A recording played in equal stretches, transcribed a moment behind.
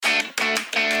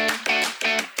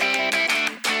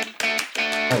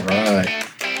All right.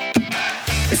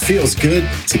 It feels good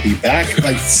to be back.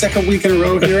 Like second week in a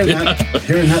row hearing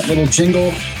that little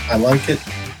jingle. I like it.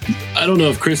 I don't know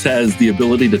if Chris has the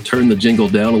ability to turn the jingle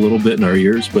down a little bit in our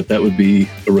ears, but that would be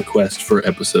a request for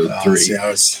episode 3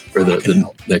 for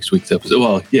the next week's episode.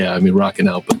 Well, yeah, I mean, rocking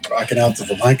out to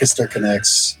the Lancaster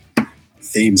Connects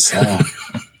theme song.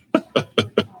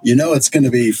 You know it's going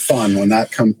to be fun when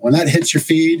that hits your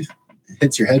feed,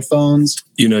 hits your headphones.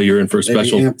 You know you're in for a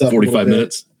special 45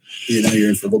 minutes. You know you're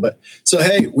in for a little bit. So,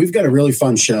 hey, we've got a really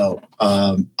fun show.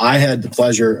 I had the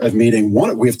pleasure of meeting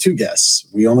one. We have 2 guests.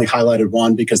 We only highlighted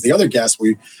one because the other guest,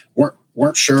 we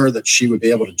weren't sure that she would be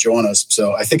able to join us.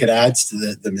 So I think it adds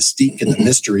to the mystique and the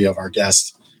mystery of our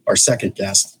guest, our second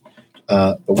guest.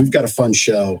 But we've got a fun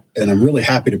show, and I'm really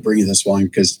happy to bring you this one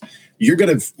because you're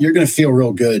gonna feel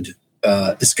real good.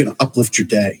 It's gonna uplift your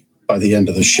day by the end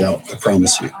of the show. I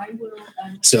promise you.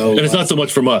 So, and it's not so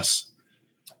much from us.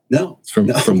 No, it's from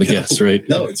the guests, right?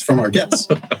 No, it's from our guests.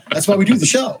 That's why we do the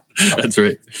show. That's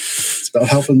right. It's about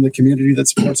helping the community that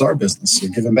supports our business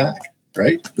and giving back,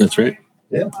 right? That's right.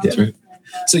 Yeah, that's right.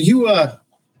 So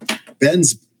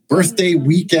Ben's birthday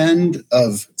weekend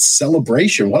of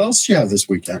celebration. What else do you have this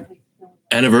weekend?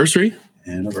 Anniversary.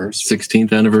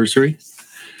 16th anniversary.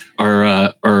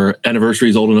 Our anniversary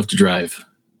is old enough to drive,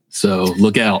 so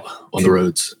look out on the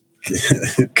roads.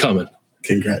 Coming.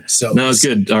 Congrats. So no, it's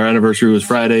good. Our anniversary was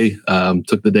Friday.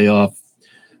 Took the day off.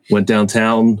 Went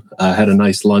downtown. Had a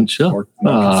nice lunch.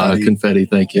 Confetti.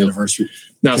 Thank you. Anniversary.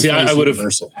 Now, see, I would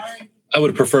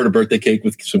have preferred a birthday cake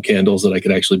with some candles that I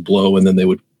could actually blow, and then they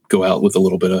would go out with a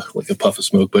little bit of like a puff of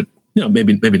smoke. But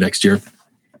maybe next year,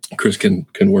 Chris can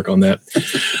work on that.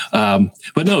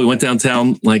 But no, we went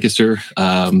downtown Lancaster.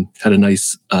 Had a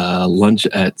nice lunch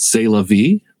at C'est La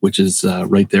Vie, which is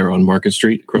right there on Market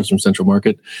Street, across from Central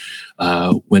Market.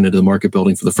 Went into the market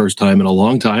building for the first time in a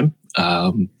long time.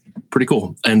 Pretty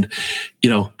cool. And,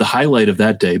 the highlight of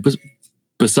that day,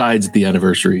 besides the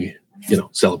anniversary,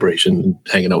 celebration and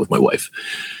hanging out with my wife,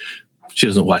 she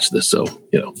doesn't watch this, so,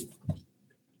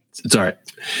 it's all right.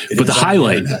 But the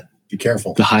highlight, be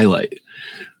careful. The highlight,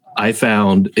 I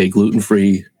found a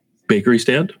gluten-free bakery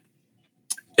stand,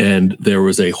 and there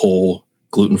was a whole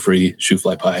gluten-free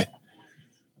shoofly pie.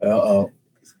 Uh-oh.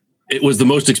 It was the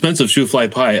most expensive shoofly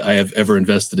pie I have ever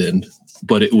invested in,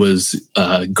 but it was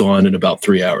gone in about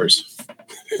 3 hours.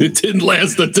 It didn't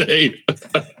last a day.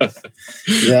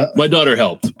 Yeah, my daughter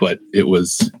helped, but it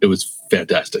was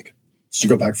fantastic. Did you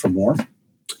go back for more?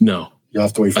 No. You'll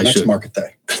have to wait for next market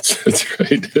day. That's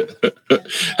right.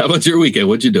 How about your weekend?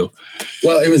 What'd you do?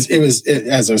 Well, it was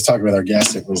as I was talking with our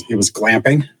guest, it was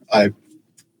glamping. I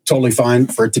totally fine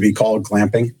for it to be called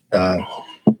glamping.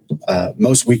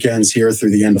 Most weekends here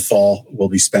through the end of fall will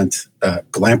be spent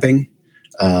glamping.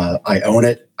 I own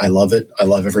it. I love it. I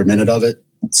love every minute of it.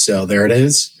 So there it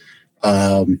is.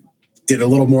 Did a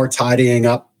little more tidying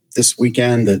up this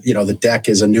weekend. The deck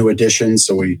is a new addition,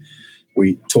 so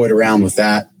we toyed around with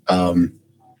that.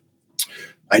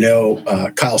 I know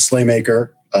Kyle Slaymaker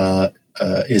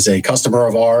is a customer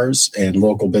of ours and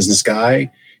local business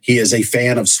guy. He is a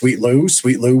fan of Sweet Lou.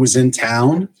 Sweet Lou was in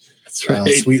town. That's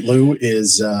right. Sweet Lou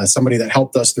is somebody that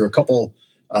helped us through a couple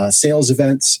sales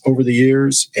events over the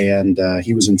years, and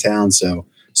he was in town. So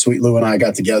Sweet Lou and I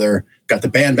got together, got the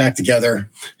band back together.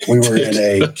 We were in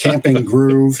a camping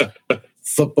groove,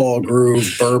 football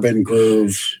groove, bourbon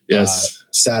groove. Yes.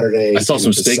 Saturday. I saw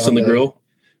some steaks on the grill.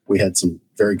 We had some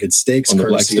very good steaks,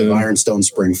 courtesy of Ironstone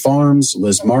Spring Farms,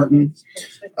 Liz Martin.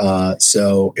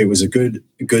 So it was a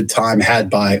good time had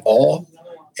by all.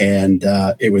 And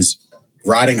it was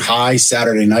riding high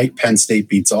Saturday night. Penn State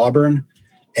beats Auburn.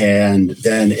 And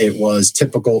then it was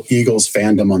typical Eagles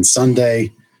fandom on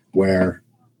Sunday, where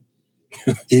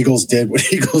Eagles did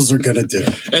what Eagles are going to do.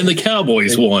 And the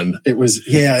Cowboys won.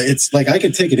 It's like I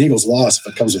could take an Eagles loss if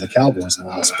it comes with a Cowboys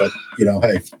loss, but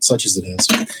hey, such as it is.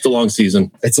 It's a long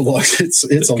season. It's a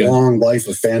long life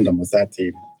of fandom with that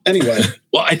team. Anyway.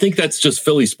 Well, I think that's just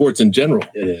Philly sports in general.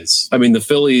 It is. I mean, the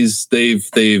Phillies, they've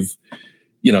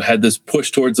had this push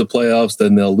towards the playoffs,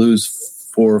 then they'll lose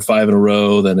 4 or 5 in a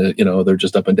row, then they're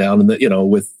just up and down,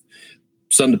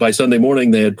 and by Sunday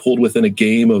morning they had pulled within a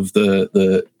game of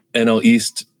the NL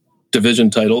East division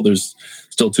title. There's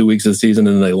still 2 weeks of the season,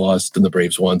 and then they lost, and the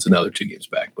Braves won, so now they're 2 games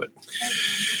back. But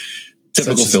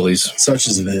typical Phillies, such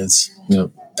as it is. Yeah.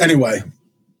 Anyway,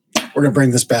 we're gonna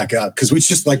bring this back up because we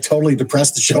just totally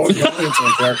depressed the show in the audience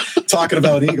right there, talking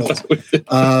about Eagles.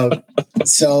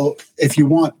 So if you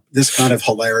want this kind of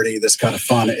hilarity, this kind of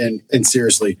fun, and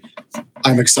seriously,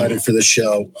 I'm excited for this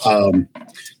show.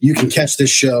 You can catch this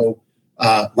show,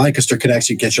 Lancaster Connects.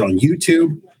 You can catch it on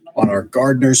YouTube, on our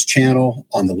Gardeners channel,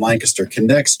 on the Lancaster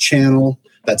Connects channel.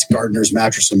 That's Gardeners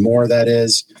Mattress and More, that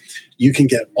is. You can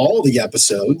get all the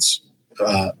episodes,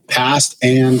 past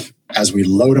and as we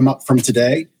load them up from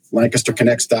today,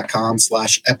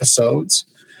 lancasterconnects.com/episodes.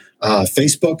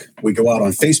 Facebook, we go out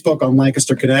on Facebook on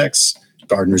Lancaster Connects,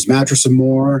 Gardeners Mattress and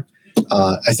More.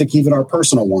 I think even our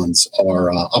personal ones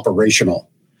are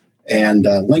operational. And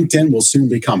LinkedIn will soon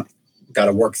be coming. Got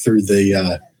to work through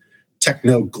the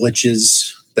techno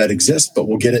glitches that exist, but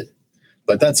we'll get it.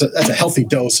 But that's a healthy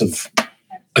dose of,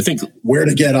 I think, where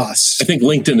to get us. I think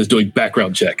LinkedIn is doing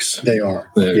background checks. They are.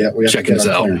 Yeah, we have checking to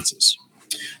get our clearances.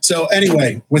 So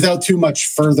anyway, without too much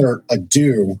further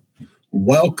ado,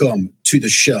 welcome to the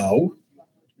show,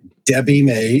 Debbie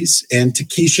Mays and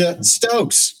Takesha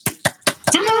Stokes.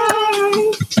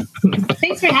 Hi.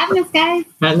 Thanks for having us, guys.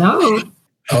 Hello.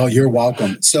 Oh, you're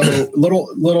welcome. So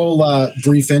little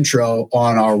brief intro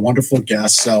on our wonderful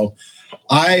guests. So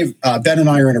Ben and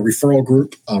I are in a referral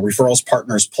group, Referrals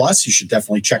Partners Plus. You should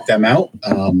definitely check them out.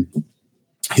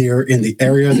 Here in the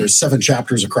area, there's 7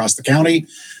 chapters across the county.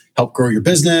 Help grow your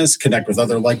business, connect with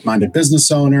other like-minded business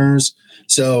owners.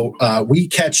 So we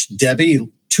catch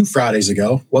Debbie 2 Fridays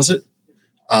ago, was it?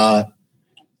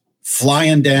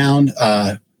 Flying down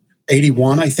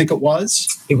 81, I think it was.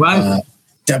 It was.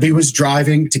 Debbie was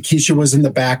driving. Takesha was in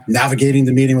the back navigating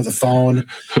the meeting with a phone.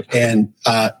 And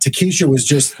Takesha was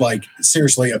just like,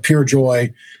 seriously, a pure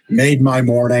joy, made my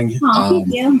morning.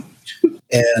 Thank you.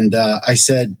 And I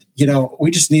said, we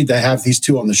just need to have these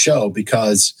two on the show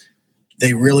because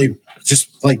they really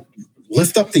just like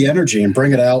lift up the energy and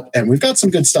bring it out. And we've got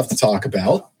some good stuff to talk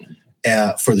about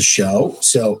for the show.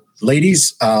 So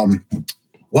ladies,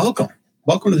 welcome.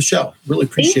 Welcome to the show. Really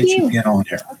appreciate you being on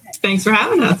here. Thanks for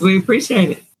having us. We appreciate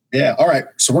it. Yeah. All right.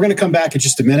 So we're going to come back in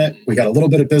just a minute. We got a little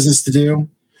bit of business to do.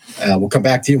 We'll come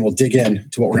back to you and we'll dig in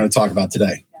to what we're going to talk about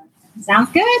today.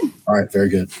 Sounds good. All right. Very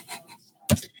good.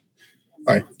 All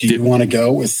right. Do you want to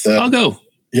go with? I'll go.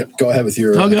 Yep. Go ahead with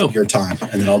your time,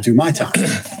 and then I'll do my time.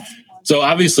 So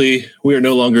obviously, we are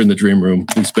no longer in the Dream Room.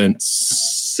 We spent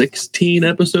 16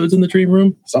 episodes in the Dream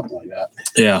Room. Something like that.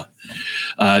 Yeah.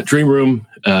 Dream Room,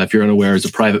 if you're unaware, is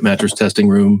a private mattress testing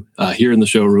room here in the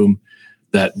showroom.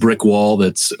 That brick wall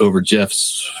that's over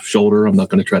Jeff's shoulder. I'm not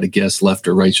going to try to guess left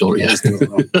or right shoulder. Yeah.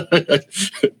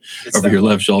 Over your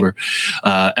left shoulder.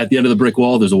 At the end of the brick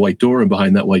wall, there's a white door, and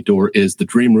behind that white door is the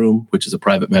Dream Room, which is a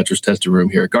private mattress testing room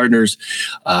here at Gardeners.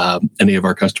 Any of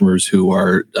our customers who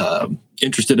are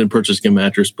interested in purchasing a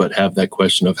mattress but have that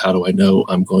question of how do I know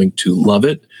I'm going to love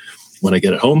it when I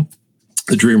get it home?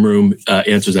 The Dream Room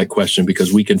answers that question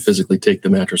because we can physically take the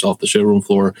mattress off the showroom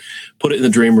floor, put it in the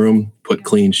Dream Room, put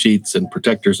clean sheets and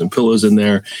protectors and pillows in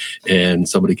there, and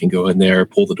somebody can go in there,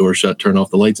 pull the door shut, turn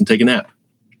off the lights, and take a nap.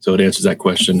 So it answers that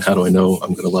question, how do I know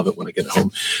I'm going to love it when I get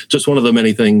home? Just one of the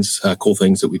many things, cool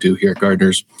things that we do here at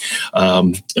Gardeners.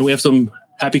 And we have some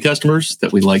happy customers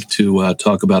that we like to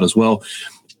talk about as well.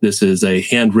 This is a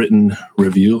handwritten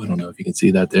review. I don't know if you can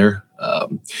see that there.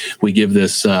 We give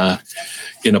this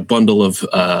in a bundle of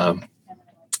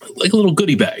like a little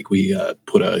goodie bag. We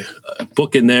put a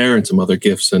book in there and some other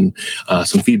gifts and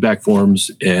some feedback forms,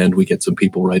 and we get some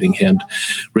people writing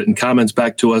handwritten comments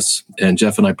back to us. And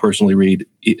Jeff and I personally read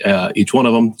each one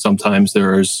of them. Sometimes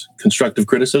there's constructive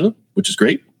criticism, which is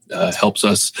great. Helps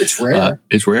us. It's rare.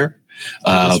 It's rare.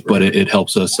 But it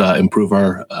helps us improve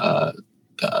our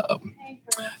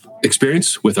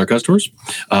experience with our customers.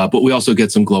 But we also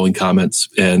get some glowing comments.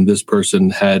 And this person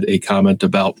had a comment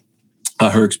about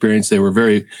her experience. They were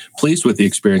very pleased with the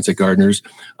experience at Gardeners,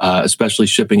 especially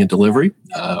shipping and delivery.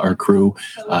 Our crew,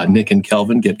 Nick and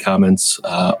Kelvin, get comments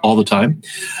all the time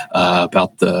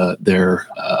about their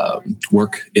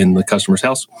work in the customer's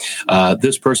house.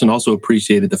 This person also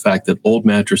appreciated the fact that old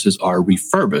mattresses are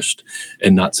refurbished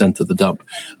and not sent to the dump.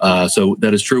 So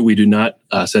that is true. We do not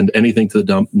send anything to the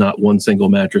dump, not one single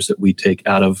mattress that we take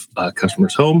out of a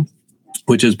customer's home,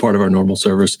 which is part of our normal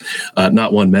service.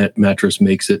 Not one mattress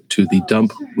makes it to the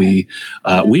dump. We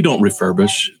don't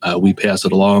refurbish. We pass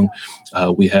it along.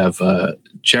 We have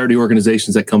charity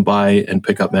organizations that come by and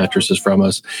pick up mattresses from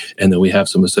us. And then we have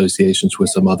some associations with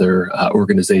some other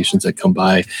organizations that come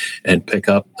by and pick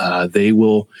up. They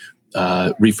will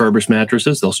refurbish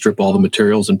mattresses. They'll strip all the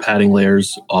materials and padding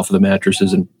layers off of the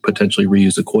mattresses and potentially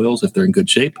reuse the coils if they're in good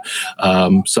shape.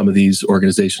 Some of these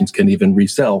organizations can even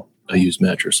resell a used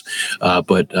mattress.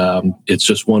 But it's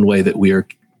just one way that we are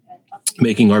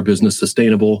making our business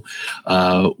sustainable.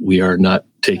 We are not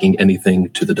taking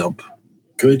anything to the dump.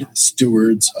 Good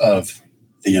stewards of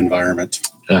the environment.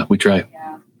 We try.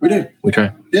 We do. We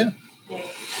try. Yeah.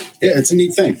 Yeah, it's a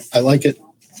neat thing. I like it.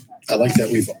 I like that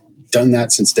we've done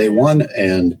that since day one,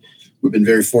 and we've been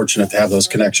very fortunate to have those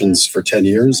connections for 10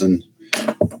 years. And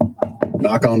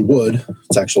knock on wood,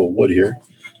 it's actual wood here.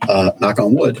 Knock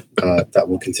on wood, that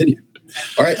will continue.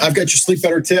 All right, I've got your Sleep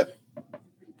Better tip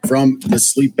from the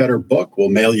Sleep Better book. We'll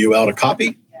mail you out a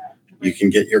copy. You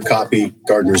can get your copy,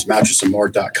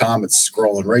 GardnersMattressandMore.com. It's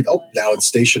scrolling right. Oh, now it's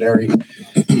stationary.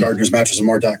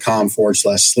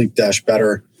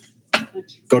 GardnersMattressandMore.com/sleep-better.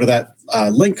 Go to that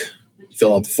link,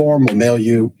 fill out the form. We'll mail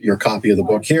you your copy of the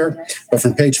book here. But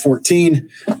from page 14,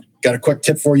 got a quick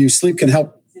tip for you. Sleep can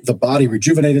help the body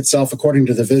rejuvenate itself according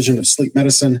to the vision of sleep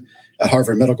medicine at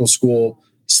Harvard Medical School.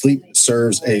 Sleep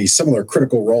serves a similar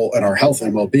critical role in our health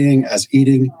and well-being as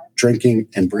eating, drinking,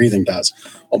 and breathing does.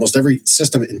 Almost every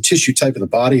system and tissue type in the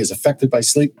body is affected by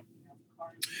sleep.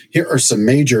 Here are some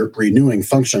major renewing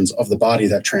functions of the body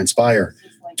that transpire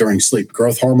during sleep: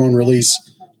 growth hormone release,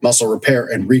 muscle repair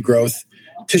and regrowth,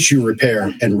 tissue repair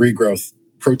and regrowth,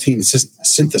 protein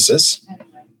synthesis,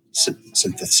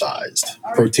 synthesized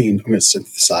protein. I'm going to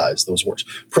synthesize those words.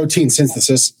 Protein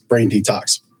synthesis, brain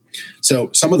detox. So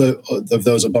some of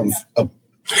those above.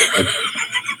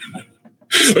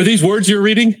 Are these words you're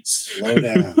reading? Slow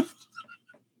down.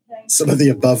 Some of the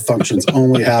above functions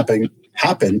only happen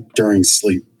during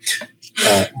sleep.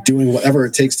 Doing whatever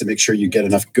it takes to make sure you get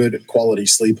enough good quality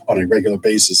sleep on a regular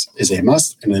basis is a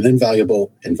must and an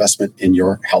invaluable investment in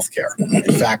your healthcare.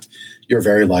 In fact, your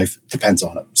very life depends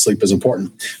on it. Sleep is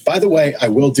important. By the way, I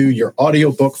will do your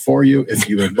audiobook for you if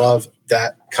you would love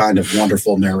that kind of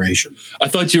wonderful narration. I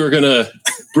thought you were going to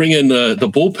bring in the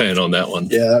bullpen on that one.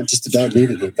 Yeah, I just about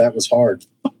needed it. That was hard.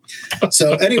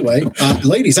 So anyway,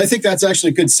 ladies, I think that's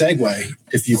actually a good segue,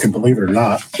 if you can believe it or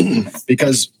not,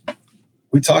 because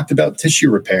we talked about tissue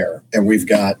repair, and we've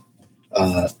got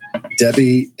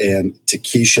Debbie and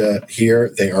Takesha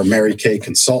here. They are Mary Kay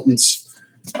consultants.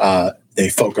 They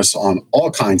focus on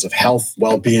all kinds of health,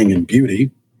 well-being, and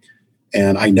beauty.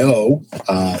 And I know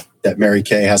that Mary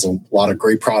Kay has a lot of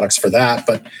great products for that.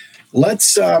 But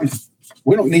let's,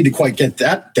 we don't need to quite get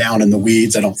that down in the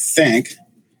weeds, I don't think.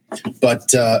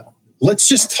 But let's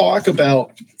just talk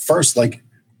about first, like,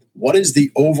 what is the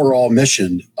overall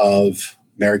mission of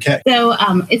Mary Kay? So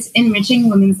it's enriching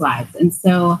women's lives. And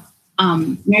so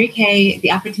Mary Kay,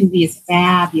 the opportunity is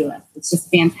fabulous. It's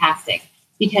just fantastic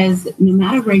because no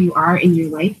matter where you are in your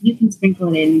life, you can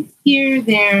sprinkle it in here,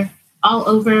 there, all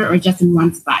over, or just in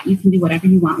one spot. You can do whatever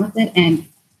you want with it. And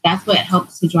that's what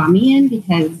helped to draw me in,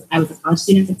 because I was a college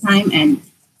student at the time and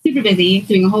super busy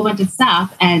doing a whole bunch of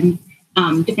stuff and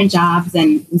different jobs,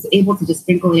 and was able to just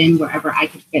sprinkle it in wherever I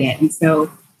could fit it. And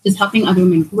so just helping other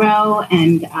women grow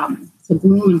and to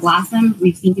bloom and blossom.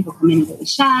 We've seen people come in really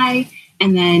shy,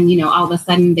 and then, you know, all of a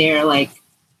sudden they're like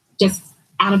just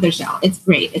out of their shell. It's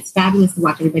great. It's fabulous to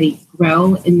watch everybody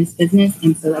grow in this business.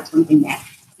 And so that's one thing that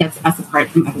sets us apart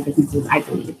from other businesses, I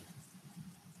believe.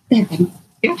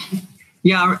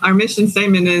 Yeah. Our mission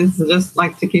statement is just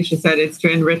like Takesha said, it's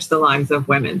to enrich the lives of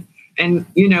women. And,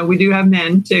 you know, we do have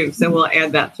men too, so we'll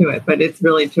add that to it, but it's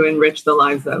really to enrich the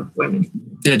lives of women.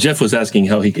 Yeah, Jeff was asking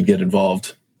how he could get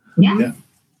involved. Yeah,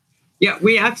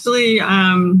 we actually,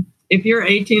 if you're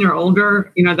 18 or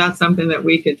older, you know, that's something that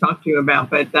we could talk to you about,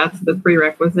 but that's the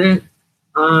prerequisite.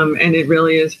 And it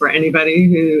really is for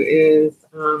anybody who is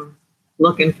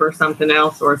looking for something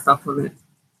else or a supplement.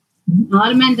 A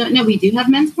lot of men don't know we do have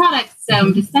men's products, so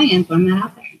I'm just saying, throwing that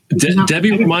out there.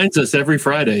 Debbie reminds us every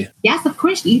Friday. Yes, of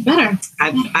course, you better.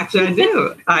 I do.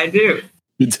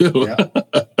 You do. Yeah.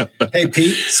 Hey,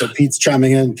 Pete. So Pete's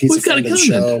chiming in. Pete's a friend of the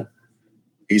show.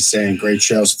 He's saying, great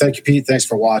show. So thank you, Pete. Thanks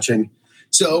for watching.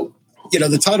 So, you know,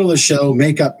 the title of the show,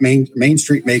 Main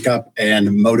Street Makeup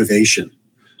and Motivation.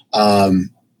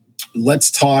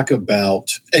 Let's talk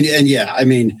about, and yeah, I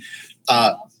mean,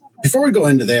 before we go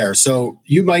into there, so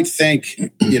you might think,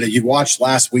 you know, you watched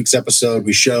last week's episode,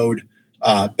 we showed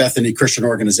Bethany Christian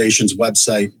Organization's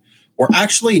website. We're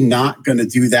actually not going to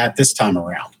do that this time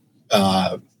around.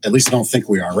 At least I don't think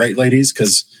we are, right, ladies?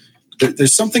 Because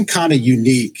there's something kind of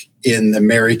unique in the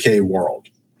Mary Kay world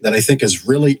that I think is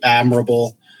really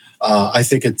admirable. I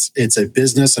think it's a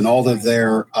business, and all of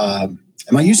their, am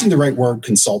I using the right word,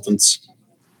 consultants?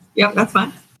 Yep, that's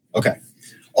fine. Okay.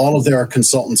 All of their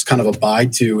consultants kind of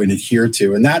abide to and adhere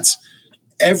to. And that's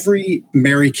every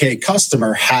Mary Kay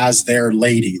customer has their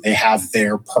lady. They have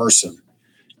their person.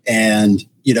 And,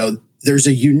 you know, there's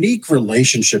a unique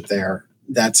relationship there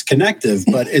that's connective,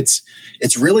 but it's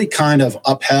really kind of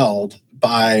upheld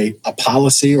by a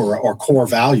policy or core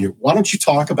value. Why don't you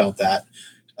talk about that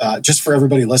just for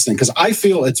everybody listening? Because I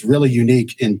feel it's really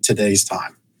unique in today's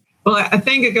time. Well, I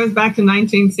think it goes back to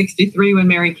 1963 when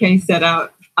Mary Kay set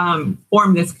out,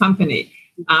 formed this company.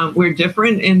 We're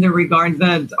different in the regard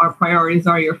that our priorities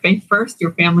are your faith first,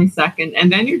 your family second,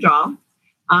 and then your job.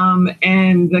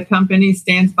 And the company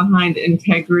stands behind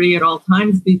integrity at all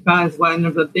times, because one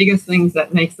of the biggest things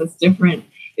that makes us different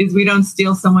is we don't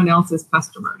steal someone else's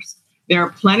customers. There are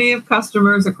plenty of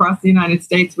customers across the United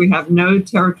States. We have no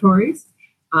territories.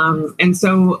 And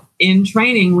so in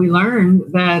training, we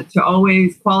learned that to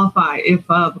always qualify. If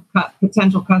a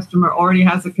potential customer already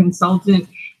has a consultant,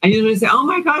 I usually say, oh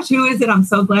my gosh, who is it? I'm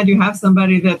so glad you have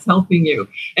somebody that's helping you.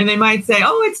 And they might say,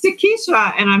 oh, it's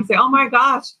Takesha. And I'm saying, oh my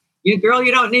gosh, you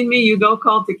don't need me. You go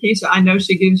call Takesha. I know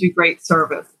she gives you great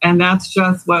service. And that's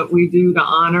just what we do to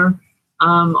honor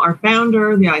our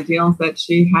founder, the ideals that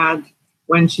she had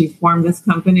when she formed this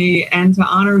company, and to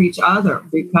honor each other,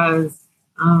 because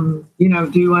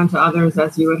do unto others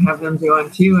as you would have them do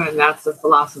unto you. And that's the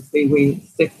philosophy we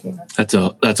stick to.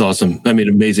 That's awesome. I mean,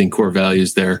 amazing core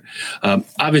values there.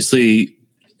 Obviously,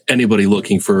 anybody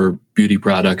looking for beauty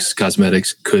products,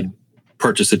 cosmetics could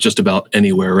purchase it just about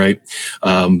anywhere, right?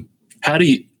 How do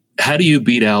you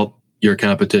beat out your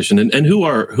competition, and who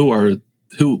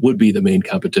would be the main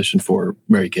competition for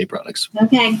Mary Kay products?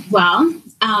 Okay, well,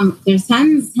 there's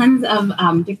tons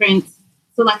of different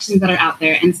selections that are out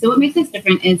there. And so what makes us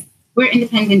different is we're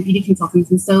independent beauty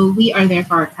consultants. And so we are there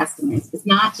for our customers. It's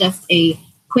not just a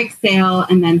quick sale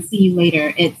and then see you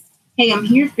later. It's, hey, I'm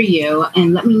here for you,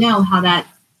 and let me know how that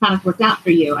product worked out for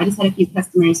you. I just had a few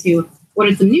customers who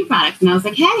ordered some new products, and I was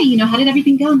like, hey, how did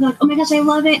everything go? And they're like, oh my gosh, I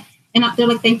love it. And they're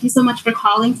like, thank you so much for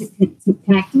calling to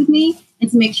connect with me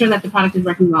and to make sure that the product is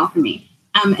working well for me.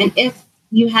 And if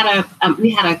you had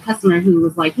we had a customer who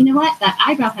was like, you know what, that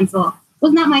eyebrow pencil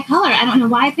was not my color. I don't know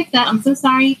why I picked that. I'm so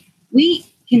sorry. We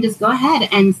can just go ahead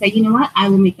and say, you know what, I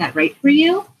will make that right for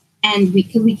you. And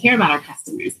because we care about our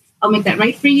customers, I'll make that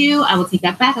right for you. I will take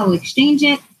that back. I will exchange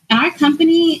it. And our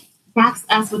company backs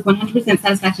us with 100%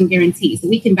 satisfaction guarantee. So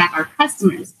we can back our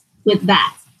customers with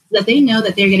that, so that they know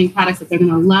that they're getting products that they're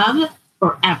going to love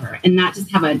forever, and not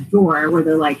just have a drawer where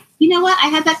they're like, you know what, I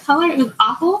had that color. It was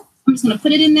awful. I'm just going to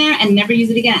put it in there and never use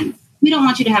it again. We don't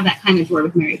want you to have that kind of drawer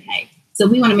with Mary Kay. So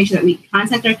we want to make sure that we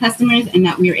contact our customers and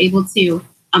that we are able to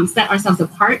set ourselves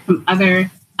apart from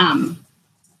other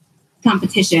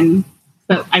competition.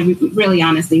 But I really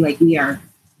honestly, we are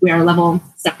a level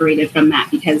separated from that,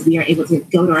 because we are able to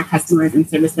go to our customers and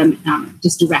service them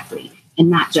just directly, and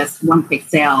not just one quick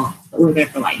sale, but we're there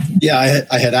for life. Yeah,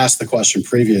 I had asked the question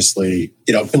previously.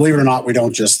 Believe it or not, we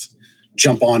don't just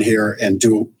jump on here and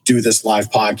do this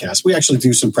live podcast. We actually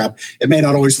do some prep. It may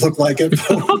not always look like it,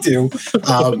 but we do.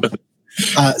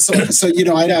 So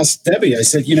I'd asked Debbie, I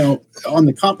said, on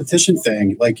the competition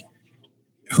thing,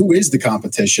 who is the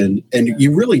competition? And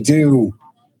you really do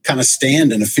kind of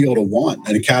stand in a field of one,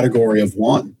 in a category of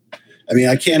one. I mean,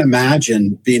 I can't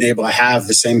imagine being able to have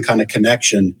the same kind of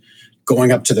connection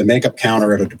going up to the makeup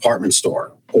counter at a department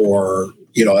store, or,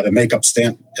 at a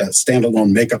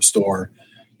standalone makeup store,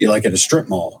 like at a strip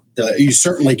mall. You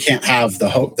certainly can't have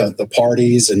the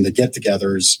parties and the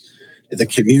get-togethers, the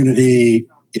community,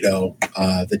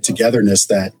 the togetherness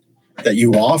that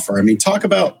you offer. I mean, talk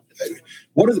about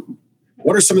what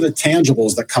are some of the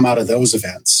tangibles that come out of those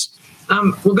events?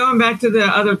 Well, going back to the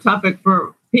other topic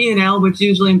for P&L, which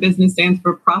usually in business stands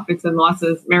for profits and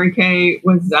losses, Mary Kay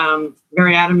was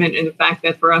very adamant in the fact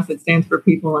that for us it stands for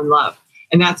people and love.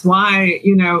 And that's why,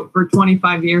 for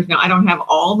 25 years now, I don't have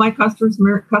all my customers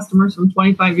from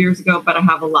 25 years ago, but I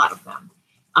have a lot of them.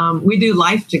 We do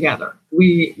life together.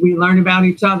 We learn about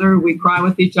each other. We cry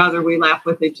with each other. We laugh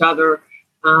with each other.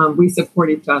 We support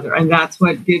each other. And that's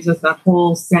what gives us that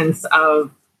whole sense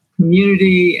of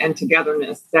community and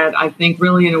togetherness that I think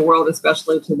really in a world,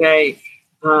 especially today,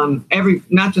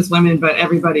 not just women, but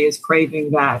everybody is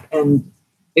craving that. And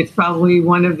it's probably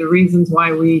one of the reasons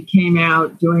why we came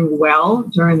out doing well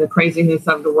during the craziness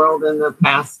of the world in the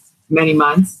past many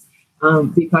months,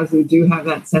 because we do have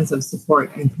that sense of support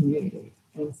and community.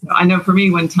 And so I know for me,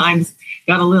 when times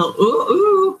got a little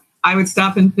ooh, I would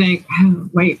stop and think, oh,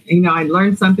 wait, I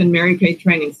learned something Mary Kay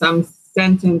training, some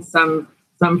sentence, some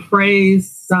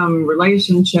phrase, some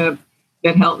relationship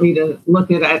that helped me to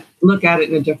look at it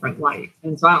in a different light.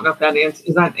 And so I don't know if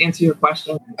does that answer your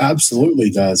question? Absolutely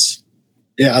does.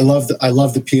 Yeah, I love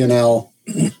the P&L.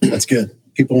 That's good.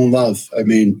 People in love. I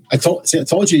mean, I told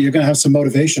you you're going to have some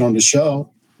motivation on the show.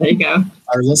 There you go.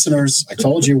 Our listeners, I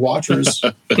told you, watchers.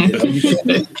 I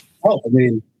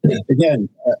mean, again,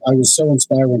 I was so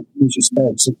inspired when Takesha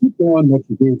spoke. So keep doing what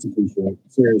you do, Takesha.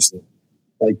 Seriously.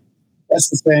 That's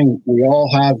the thing. We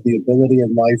all have the ability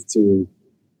in life to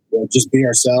just be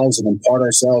ourselves and impart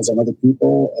ourselves on other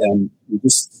people. And we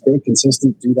just stay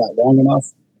consistent, do that long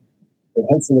enough. It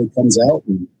hopefully comes out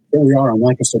and here we are on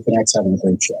Lancaster Connects having a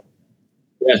great show.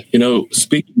 Yeah,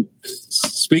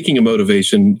 speaking of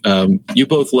motivation, you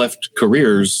both left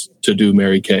careers to do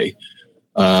Mary Kay.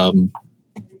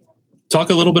 Talk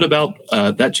a little bit about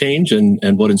that change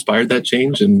and what inspired that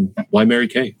change and why Mary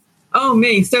Kay. Oh,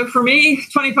 me. So for me,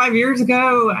 25 years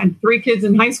ago, I had 3 kids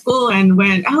in high school and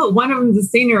went, one of them's a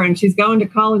senior and she's going to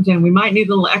college and we might need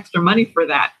a little extra money for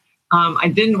that. I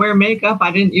didn't wear makeup.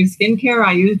 I didn't use skincare.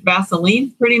 I used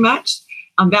Vaseline pretty much.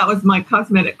 That was my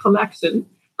cosmetic collection,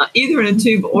 either in a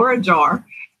tube or a jar.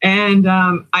 And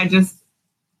I just,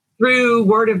 through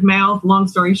word of mouth, long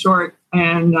story short,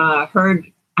 and I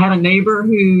had a neighbor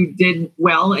who did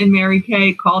well in Mary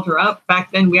Kay, called her up.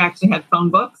 Back then, we actually had phone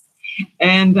books.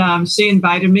 And she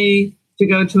invited me to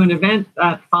go to an event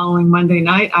that following Monday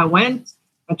night. I went.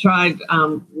 I tried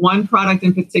one product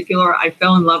in particular. I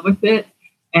fell in love with it.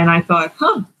 And I thought,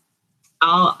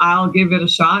 I'll give it a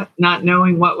shot, not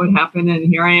knowing what would happen. And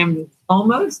here I am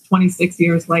almost 26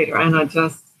 years later. And I'm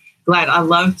just glad. I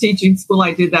love teaching school.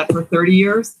 I did that for 30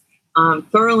 years.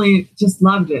 Thoroughly just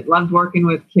loved it. Loved working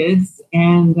with kids.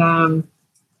 And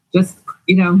just,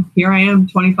 here I am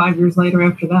 25 years later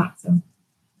after that. So.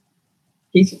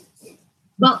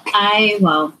 Well, I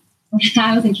was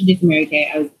introduced to Mary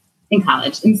Kay. I was in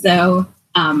college. And so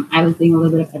I was doing a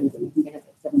little bit of everything. I think I had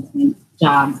 17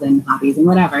 jobs and hobbies and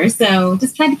whatever. So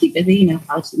just tried to keep busy,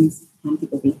 college students kind of keep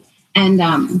busy. And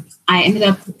I ended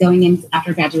up going in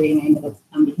after graduating. I ended up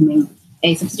becoming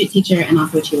a substitute teacher and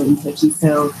also a cheerleading coach. And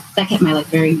so that kept my life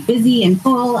very busy and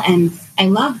full. And I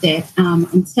loved it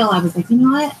until I was like, you know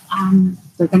what?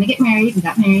 We're going to get married. We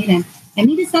got married and I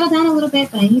need to settle down a little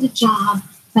bit, but I need a job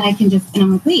that I can just, and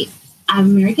I'm like, wait, I'm a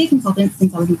Mary Kay consultant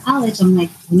since I was in college. I'm like,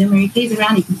 Mary Kay's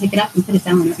around. You can pick it up and put it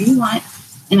down whenever you want.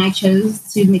 And I chose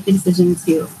to make the decision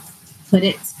to put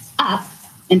it up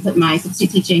and put my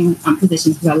substitute teaching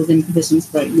positions, because I was in positions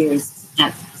for years,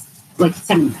 at like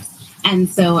 7 years. And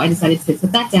so I decided to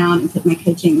put that down and put my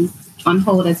coaching on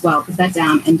hold as well, put that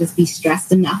down and just be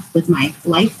stressed enough with my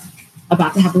life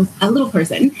about to have a little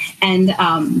person and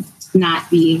not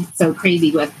be so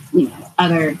crazy with,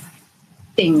 other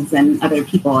things and other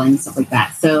people and stuff like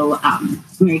that. So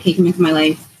Mary Kay came into my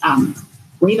life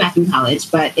way back in college,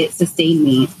 but it sustained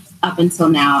me up until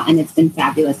now, and it's been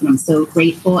fabulous. And I'm so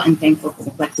grateful and thankful for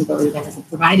the flexibility that has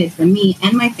provided for me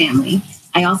and my family.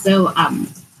 I also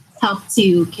help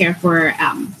to care for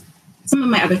some of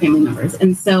my other family members.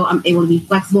 And so I'm able to be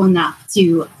flexible enough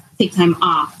to take time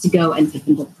off to go and take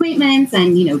them to appointments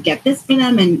and, get this for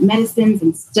them and medicines.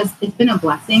 And it's been a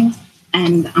blessing.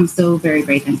 And I'm so very,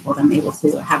 very thankful that I'm able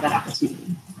to have that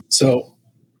opportunity. So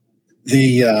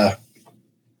the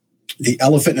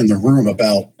elephant in the room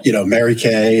about, Mary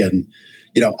Kay and,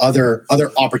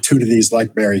 other opportunities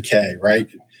like Mary Kay, right?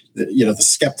 The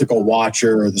skeptical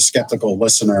watcher or the skeptical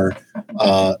listener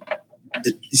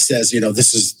says,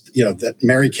 this is, that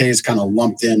Mary Kay is kind of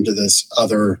lumped into this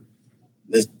other,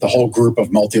 the whole group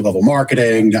of multi-level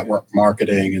marketing, network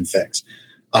marketing and things.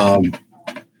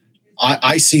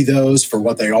 I see those for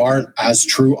what they are, as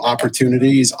true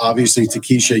opportunities. Obviously,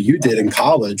 Takesha, you did in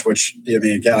college, which,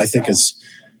 again, I think is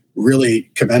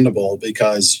really commendable,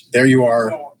 because there you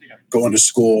are going to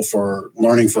school for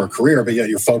learning for a career, but yet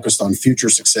you're focused on future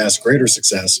success, greater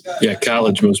success. Yeah,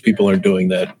 college, most people aren't doing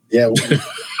that. Yeah.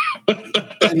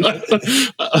 Then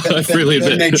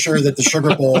make sure that the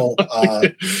Sugar Bowl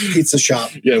pizza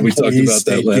shop. Yeah, we talked about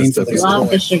that last episode.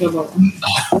 Love the Sugar Bowl.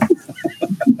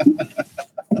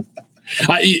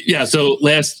 So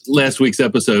last week's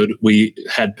episode, we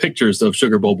had pictures of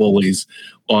Sugar Bowl bullies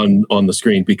on the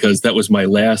screen, because that was my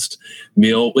last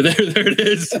meal. There it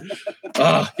is.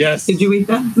 Yes. Did you eat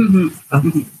that?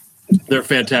 Mm-hmm. They're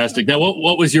fantastic. Now,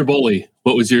 what was your bully?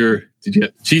 Did you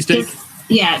have cheesesteak?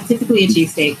 Yeah, typically a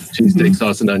cheesesteak. Cheesesteak,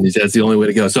 sauce, and onions. That's the only way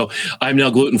to go. So I'm now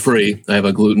gluten-free. I have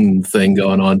a gluten thing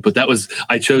going on, but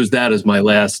I chose that as my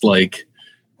last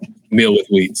meal with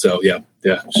wheat. So yeah,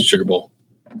 Sugar Bowl.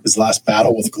 His last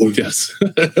battle with gluten. Yes.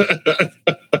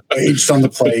 Aged on the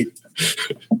plate.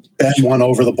 Ben won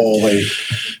over the bully.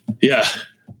 Yeah.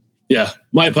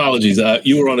 My apologies.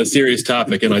 You were on a serious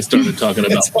topic, and I started talking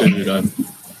about food.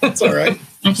 That's all right.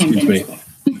 Excuse me.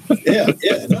 Yeah.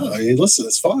 No, listen,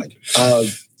 it's fine.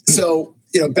 So,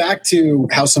 back to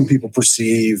how some people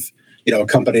perceive, a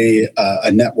company,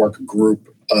 a network, a group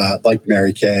like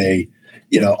Mary Kay,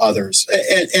 others,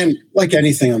 and like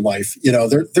anything in life,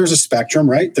 there's a spectrum,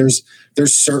 right? There's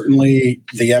certainly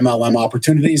the MLM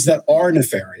opportunities that are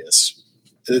nefarious.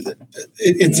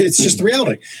 It's just the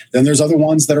reality. Then there's other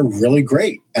ones that are really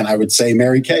great, and I would say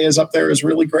Mary Kay is up there as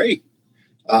really great.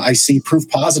 I see proof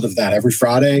positive of that every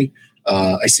Friday.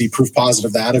 I see proof positive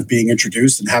of that, of being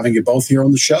introduced and having you both here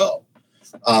on the show.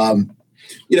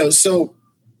 So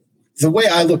the way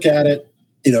I look at it,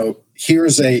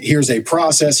 here's a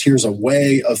process, here's a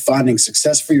way of finding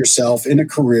success for yourself in a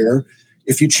career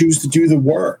if you choose to do the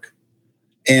work.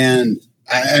 And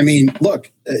I mean,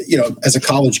 look, as a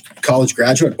college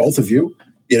graduate, both of you,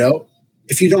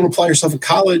 if you don't apply yourself in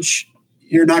college,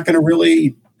 you're not going to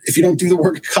really, if you don't do the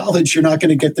work at college, you're not going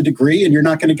to get the degree and you're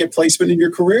not going to get placement in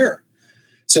your career.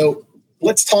 So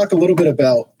let's talk a little bit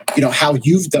about, how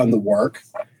you've done the work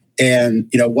and,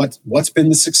 what's been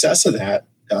the success of that.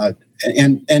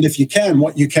 And if you can,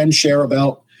 what you can share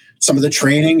about some of the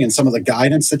training and some of the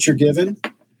guidance that you're given.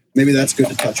 Maybe that's good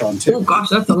to touch on too. Oh gosh,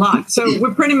 that's a lot. So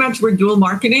we're dual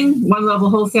marketing, one level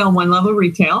wholesale, one level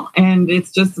retail. And it's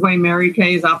just the way Mary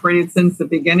Kay has operated since the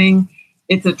beginning.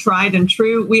 It's a tried and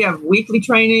true. We have weekly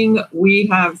training. We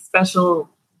have special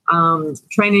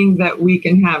training that we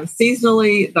can have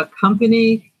seasonally. The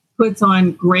company puts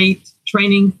on great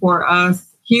training for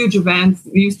us, huge events.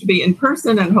 It used to be in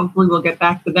person, and hopefully we'll get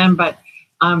back to them. But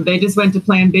they just went to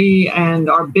Plan B, and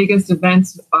our biggest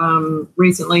events past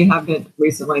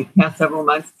several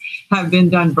months, have been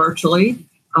done virtually.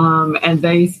 And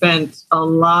they spent a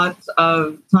lot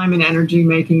of time and energy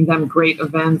making them great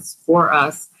events for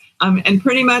us. And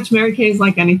pretty much Mary Kay is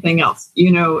like anything else.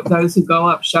 Those who go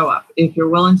up, show up. If you're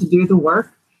willing to do the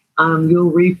work, you'll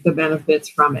reap the benefits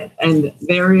from it. And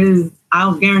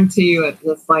I'll guarantee you, it's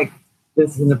just like,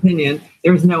 this is an opinion,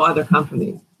 there's no other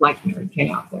company like Mary Kay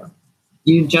out there.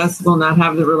 You just will not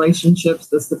have the relationships,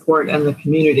 the support, and the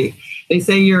community. They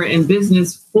say you're in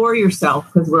business for yourself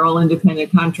because we're all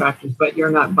independent contractors, but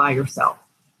you're not by yourself.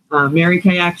 Mary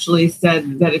Kay actually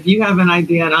said that if you have an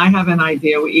idea and I have an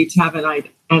idea, we each have an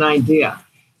idea.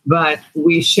 But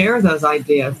we share those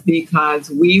ideas because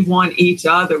we want each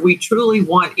other. We truly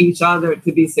want each other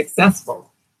to be successful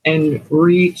and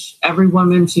every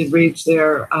woman should reach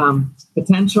their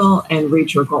potential and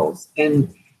reach her goals.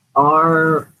 And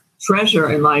our treasure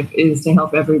in life is to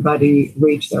help everybody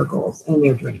reach their goals and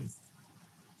their dreams.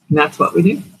 And that's what we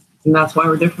do. And that's why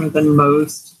we're different than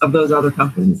most of those other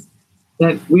companies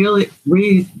that really,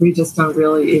 we just don't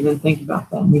really even think about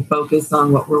them. We focus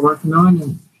on what we're working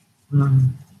on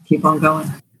and keep on going.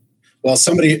 Well,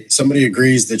 somebody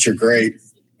agrees that you're great.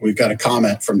 We've got a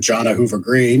comment from Jonna Hoover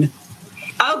Green.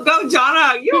 Oh, go,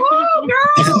 Jonna. Yoo-hoo,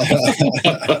 girl.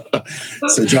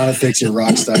 So Jonna thinks you're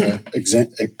rock star,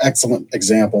 excellent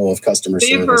example of customer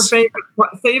service. Say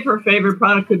her favorite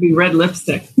product could be red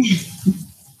lipstick.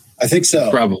 I think so.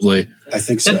 Probably. I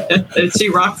think so. She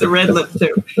rocks a red lip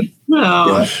too.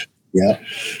 Oh. Yeah.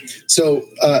 So,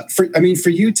 for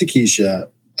you, Takesha,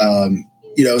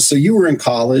 so you were in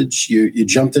college, you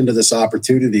jumped into this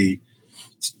opportunity.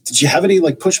 Did you have any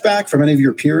pushback from any of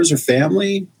your peers or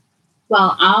family?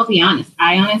 Well, I'll be honest.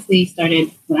 I honestly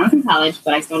started when I was in college,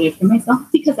 but I started for myself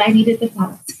because I needed the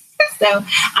product. So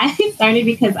I started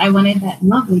because I wanted that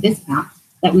lovely discount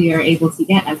that we are able to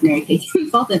get as Mary Kay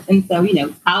consultants. And so,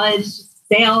 college,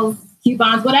 sales,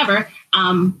 coupons, whatever.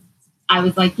 I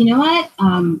was like, you know what?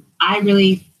 I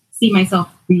really see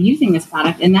myself reusing this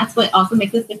product. And that's what also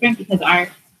makes us different because our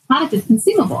product is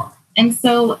consumable. And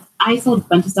so I sold a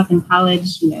bunch of stuff in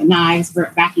college, knives,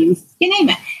 vacuums, you name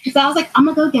it. So I was like, I'm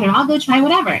going to go get it. I'll go try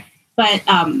whatever. But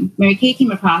Mary Kay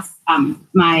came across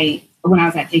when I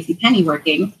was at JCPenney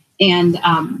working. And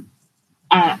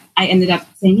I ended up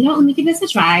saying, let me give this a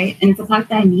try. And it's a product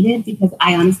that I needed because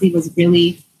I honestly was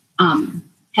really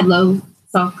had low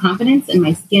self-confidence in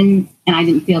my skin. And I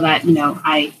didn't feel that,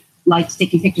 I liked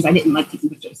taking pictures. I didn't like taking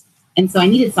pictures. And so I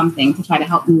needed something to try to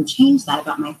help me change that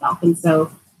about myself. And so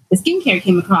the skincare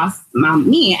came across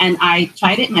me and I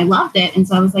tried it and I loved it. And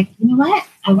so I was like, you know what?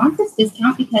 I want this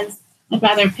discount because I'd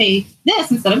rather pay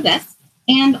this instead of this.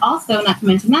 And also, not to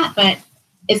mention that, but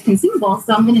it's consumable.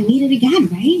 So I'm going to need it again,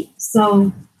 right?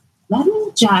 So let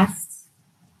me just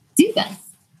do this.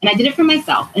 And I did it for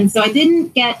myself. And so I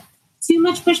didn't get too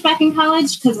much pushback in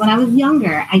college because when I was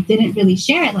younger, I didn't really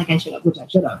share it like I should have, which I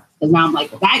should have. Because now I'm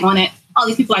like, well, bag on it. All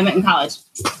these people I met in college,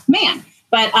 man.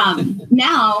 But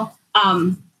now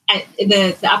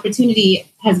the opportunity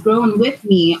has grown with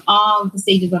me all the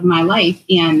stages of my life.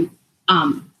 And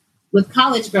with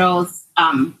college girls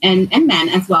and men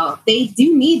as well, they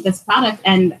do need this product.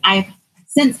 And I've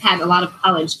since had a lot of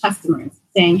college customers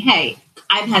saying, hey,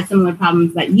 I've had similar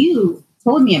problems that you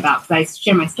told me about because I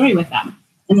share my story with them.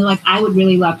 And they're like, I would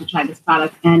really love to try this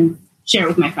product and share it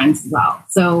with my friends as well.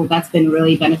 So that's been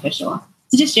really beneficial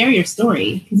to just share your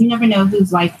story because you never know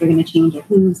whose life they're going to change or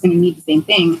who's going to need the same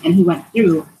thing and who went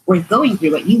through or is going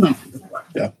through what you went through before.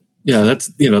 Yeah,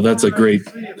 that's a great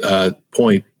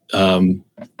point.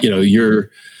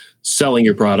 you're selling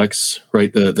your products,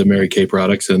 right? The Mary Kay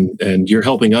products, and you're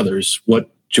helping others. What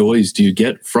joys do you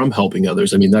get from helping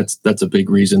others? I mean, that's a big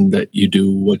reason that you do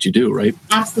what you do, right?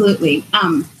 Absolutely.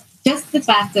 Just the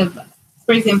fact of,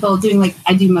 for example, doing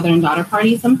I do mother and daughter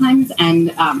parties sometimes,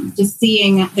 and just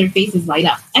seeing their faces light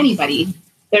up. Anybody,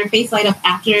 their face light up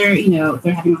after,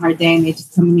 they're having a hard day, and they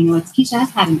just come to me and like, Keisha,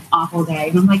 I've had an awful day.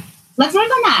 And I'm like, let's work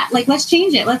on that. Let's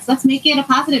change it. Let's make it a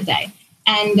positive day.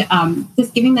 And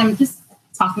just giving them, just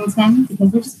talking to them,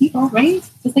 because we're just people, right?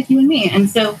 Just like you and me. And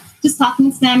so just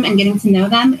talking to them and getting to know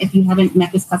them. If you haven't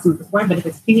met this customer before, but if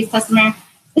it's a previous customer,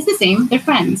 it's the same. They're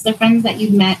friends. They're friends that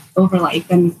you've met over life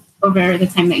and over the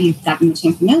time that you've gotten the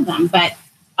chance to know them. But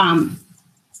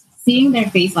seeing their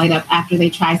face light up after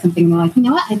they try something, and they're like, you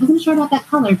know what? I wasn't sure about that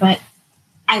color, but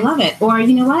I love it. Or,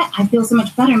 you know what? I feel so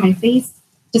much better. My face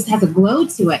just has a glow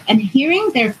to it. And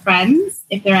hearing their friends,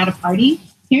 if they're at a party,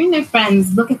 hearing their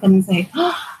friends look at them and say,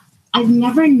 oh, I've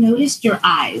never noticed your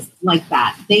eyes like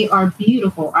that. They are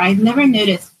beautiful. Or I've never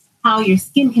noticed how your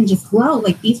skin can just glow.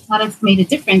 Like these products made a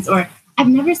difference. Or I've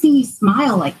never seen you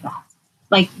smile like that.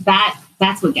 Like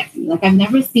that's what gets me. Like I've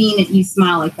never seen you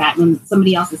smile like that when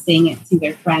somebody else is saying it to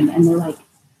their friend, and they're like,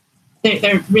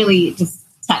 they're really just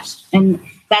touched. And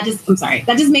that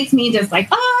just makes me just like,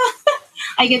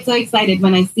 I get so excited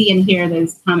when I see and hear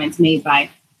those comments made by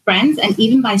friends and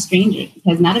even by strangers,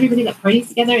 because not everybody that parties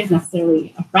together is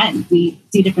necessarily a friend. We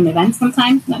do different events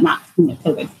sometimes, not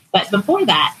COVID, but before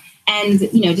that. And,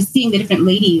 just seeing the different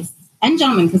ladies and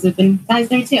gentlemen, because there've been guys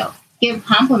there too, give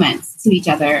compliments to each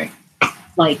other.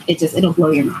 Like it'll blow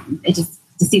your mind. It just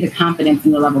to see the confidence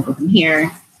and the level go from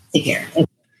here to here.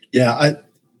 Yeah.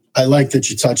 I like that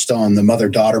you touched on the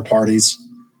mother-daughter parties.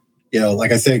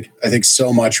 I think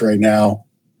so much right now,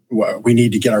 we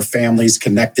need to get our families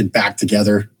connected back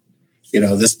together.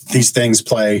 These things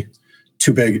play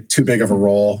too big of a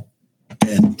role,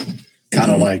 and kind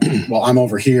of like, well, I'm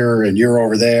over here and you're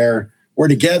over there. We're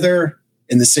together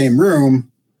in the same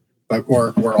room, but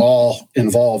we're all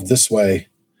involved this way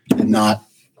and not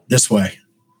this way.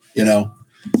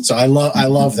 So I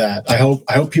love that. I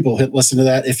hope people listen to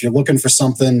that. If you're looking for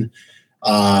something,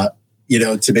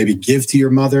 to maybe give to your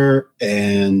mother,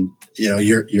 and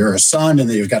you're a son and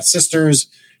then you've got sisters,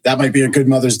 that might be a good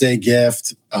Mother's Day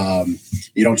gift.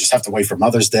 You don't just have to wait for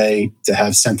Mother's Day to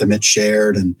have sentiment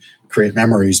shared and create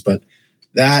memories. But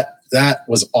that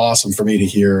was awesome for me to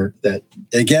hear that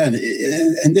again.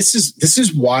 And this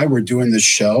is why we're doing this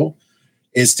show,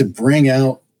 is to bring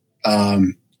out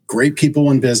great people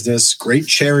in business, great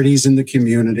charities in the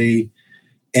community,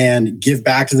 and give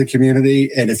back to the community.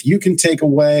 And if you can take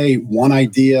away one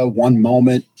idea, one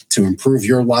moment to improve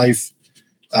your life,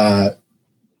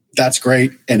 that's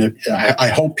great. And I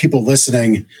hope people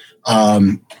listening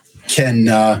can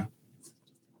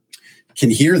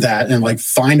hear that and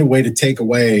find a way to take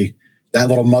away that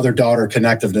little mother-daughter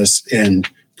connectiveness and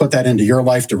put that into your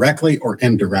life directly or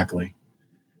indirectly.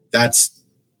 That's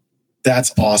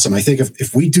awesome. I think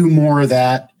if we do more of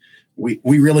that, we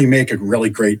really make a really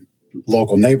great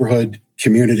local neighborhood,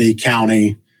 community,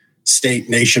 county, state,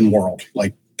 nation, world.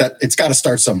 Like that, it's got to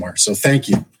start somewhere. So thank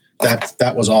you.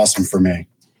 That was awesome for me.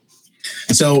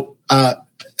 So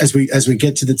as we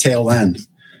get to the tail end,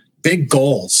 big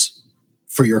goals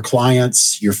for your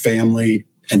clients, your family,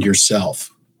 and yourself.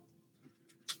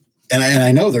 And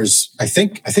I know I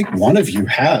think one of you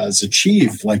has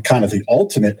achieved kind of the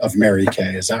ultimate of Mary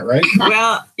Kay. Is that right?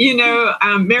 Well,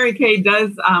 Mary Kay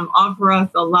does offer us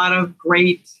a lot of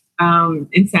great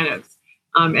incentives.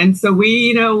 And so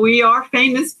we are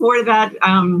famous for that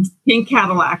pink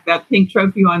Cadillac, that pink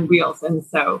trophy on wheels. And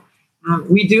so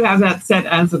we do have that set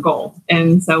as a goal.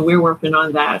 And so we're working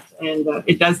on that. And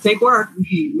it does take work,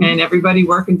 and everybody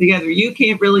working together. You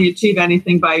can't really achieve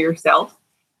anything by yourself.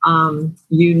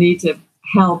 You need to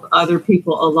help other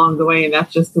people along the way. And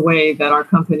that's just the way that our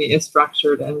company is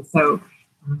structured. And so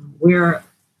we are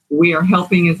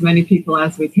helping as many people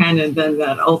as we can. And then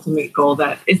that ultimate goal,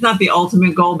 that it's not the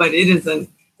ultimate goal, but it is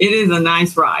a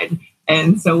nice ride.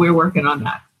 And so we're working on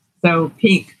that. So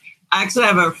pink. I actually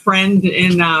have a friend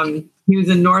he was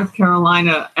in North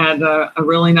Carolina at a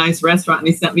really nice restaurant, and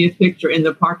he sent me a picture in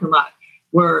the parking lot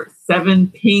where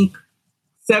 7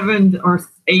 or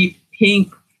 8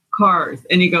 pink cars.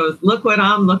 And he goes, look what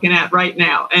I'm looking at right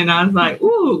now. And I was like,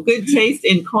 ooh, good taste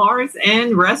in cars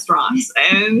and restaurants.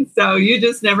 And so you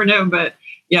just never know. But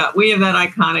yeah, we have that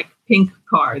iconic pink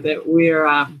car that we're,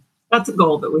 that's a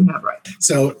goal that we have right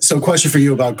now. So question for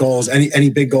you about goals. Any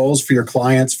big goals for your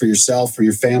clients, for yourself, for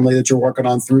your family that you're working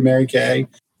on through Mary Kay?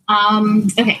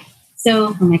 Okay.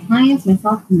 So for my clients,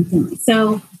 myself, and my family.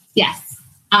 So yes,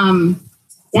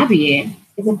 Debbie,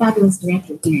 is a fabulous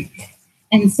director here.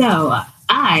 And so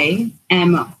I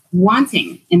am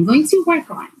wanting and going to work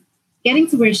on getting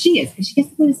to where she is, because she gets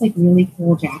to wear this like really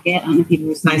cool jacket. I don't know if you've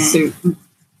ever seen Nice suit.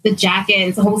 The jacket,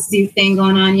 it's a whole suit thing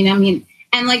going on, you know what I mean?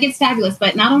 And like, it's fabulous.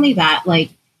 But not only that, like,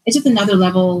 it's just another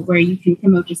level where you can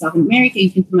promote yourself. In America,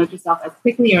 you can promote yourself as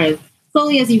quickly or as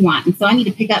slowly as you want. And so I need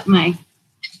to pick up my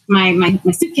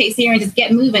suitcase here and just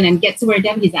get moving and get to where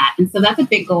Debbie's at. And so that's a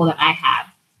big goal that I have.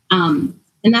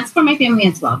 And that's for my family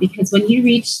as well, because when you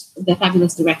reach the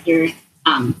fabulous director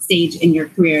stage in your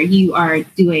career, you are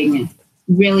doing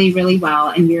really, really well,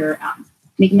 and you're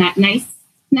making that nice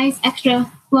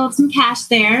extra flow of some cash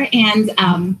there. And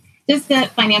just the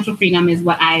financial freedom is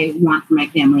what I want for my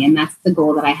family. And that's the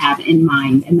goal that I have in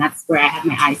mind. And that's where I have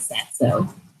my eyes set. So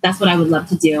that's what I would love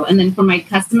to do. And then for my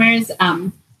customers,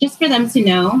 just for them to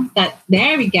know that,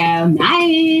 there we go,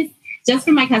 nice. Just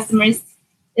for my customers,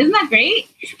 isn't that great?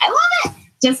 I love it.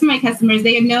 Just for my customers,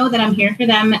 they know that I'm here for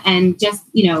them. And just,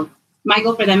 my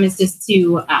goal for them is just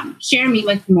to share me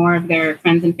with more of their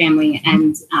friends and family.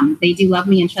 And they do love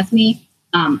me and trust me.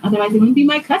 Otherwise, they wouldn't be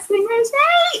my customers,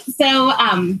 right? So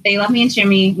they love me and share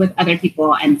me with other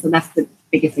people. And so that's the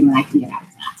biggest thing that I can get out of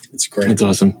that. It's great. That's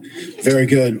awesome. Very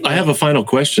good. I have a final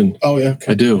question. Oh, yeah.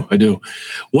 Okay. I do.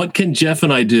 What can Jeff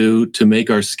and I do to make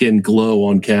our skin glow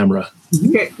on camera?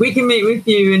 Okay, we can meet with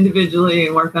you individually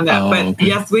and work on that. But okay.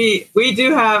 yes, we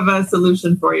do have a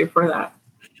solution for you for that.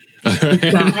 Cleanse,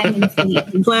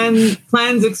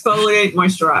 exfoliate,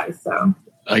 moisturize. So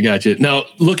I got you. Now,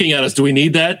 looking at us, do we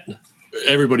need that?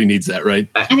 Everybody needs that, right?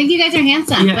 I think you guys are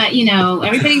handsome, but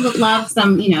everybody would love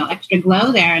some, extra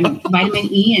glow there and vitamin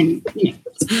E and take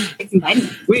some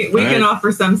vitamins. We can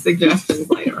offer some suggestions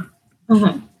later.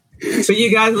 But you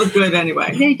guys look good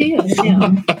anyway. They do.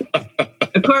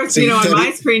 Of course, on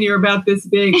my screen you're about this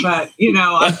big, but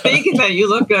I'm thinking that you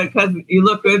look good because you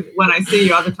look good when I see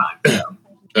you all the time. So.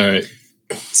 All right.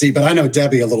 See, but I know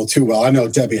Debbie a little too well. I know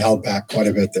Debbie held back quite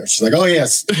a bit there. She's like, "Oh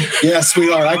yes,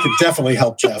 sweetheart, I could definitely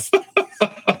help Jeff."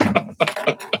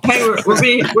 Hey,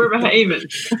 we're behaving.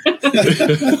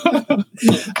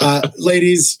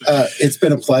 Ladies, it's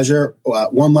been a pleasure.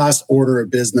 One last order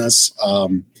of business.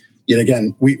 Yet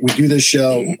again, we do this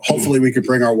show. Hopefully, we could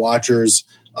bring our watchers,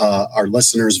 our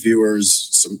listeners, viewers,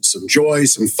 some joy,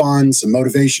 some fun, some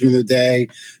motivation in the day.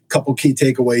 A couple key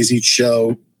takeaways each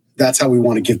show. That's how we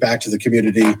want to give back to the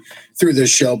community through this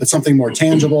show, but something more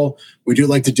tangible. We do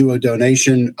like to do a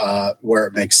donation where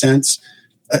it makes sense.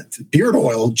 Beard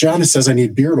oil. John says I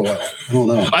need beard oil. I don't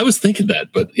know. I was thinking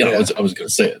that, but I was going to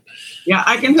say it. Yeah,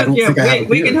 I can hook you up.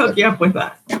 We can hook you up with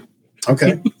that.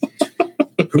 Okay.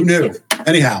 Who knew?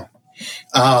 Anyhow,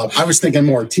 I was thinking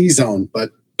more T-zone,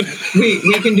 but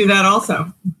we can do that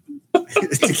also.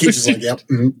 Takesha's like, yep,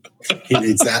 he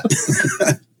needs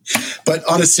that. But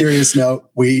on a serious note,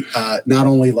 we not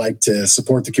only like to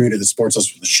support the community that supports us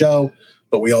for the show,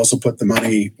 but we also put the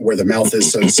money where the mouth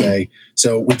is, so to say.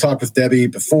 So we talked with Debbie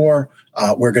before.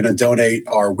 We're going to donate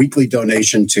our weekly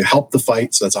donation to Help the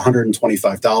Fight. So that's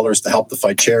 $125 to Help the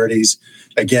Fight charities.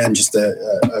 Again, just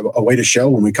a way to show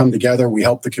when we come together, we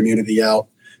help the community out.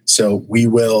 So we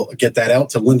will get that out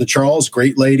to Linda Charles,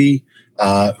 great lady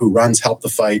who runs Help the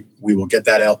Fight. We will get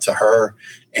that out to her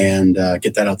and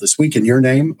get that out this week in your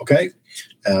name. Okay.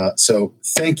 So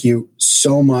thank you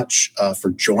so much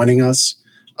for joining us.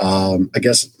 I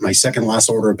guess my second last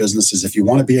order of business is if you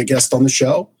want to be a guest on the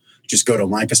show, just go to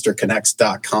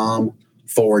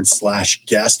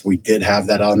lancasterconnects.com/guest. We did have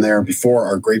that on there before.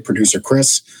 Our great producer,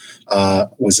 Chris,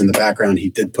 was in the background. He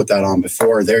did put that on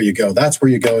before. There you go. That's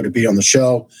where you go to be on the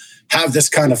show. Have this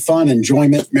kind of fun,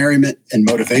 enjoyment, merriment, and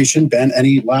motivation. Ben,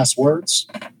 any last words?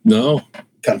 No.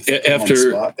 Kind of after on the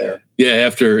spot there. Yeah,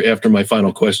 after my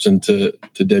final question to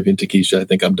Debbie and Takesha, I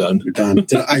think I'm done. You're done.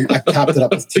 I capped it up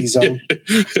with T-zone.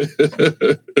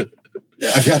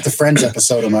 I've got the Friends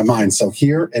episode in my mind. So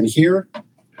here and here.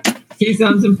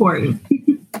 T-zone's important.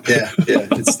 Yeah,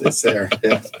 it's there.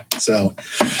 Yeah. So,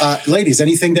 ladies,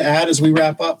 anything to add as we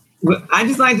wrap up? I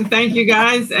just like to thank you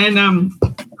guys and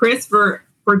Chris for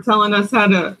telling us how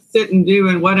to sit and do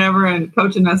and whatever and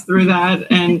coaching us through that.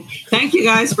 And thank you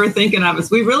guys for thinking of us.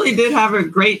 We really did have a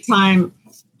great time.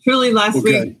 Truly last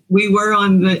week, we were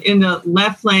in the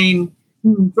left lane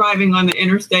driving on the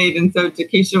interstate. And so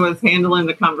Takesha was handling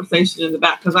the conversation in the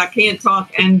back because I can't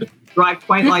talk and drive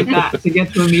quite like that to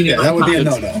get to a meeting. Yeah, that would be a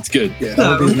no-no. It's good. Yeah,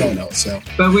 that would be a no-no. So,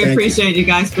 but we appreciate you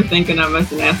guys for thinking of us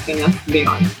and asking us to be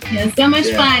on. Yeah, so much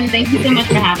fun. Thank you so much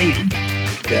for having us.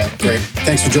 Yeah, great.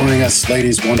 Thanks for joining us,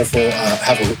 ladies. Wonderful.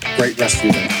 Have a great rest of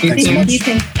your day. Thanks so much. You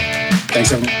too.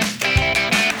 Thanks, everyone.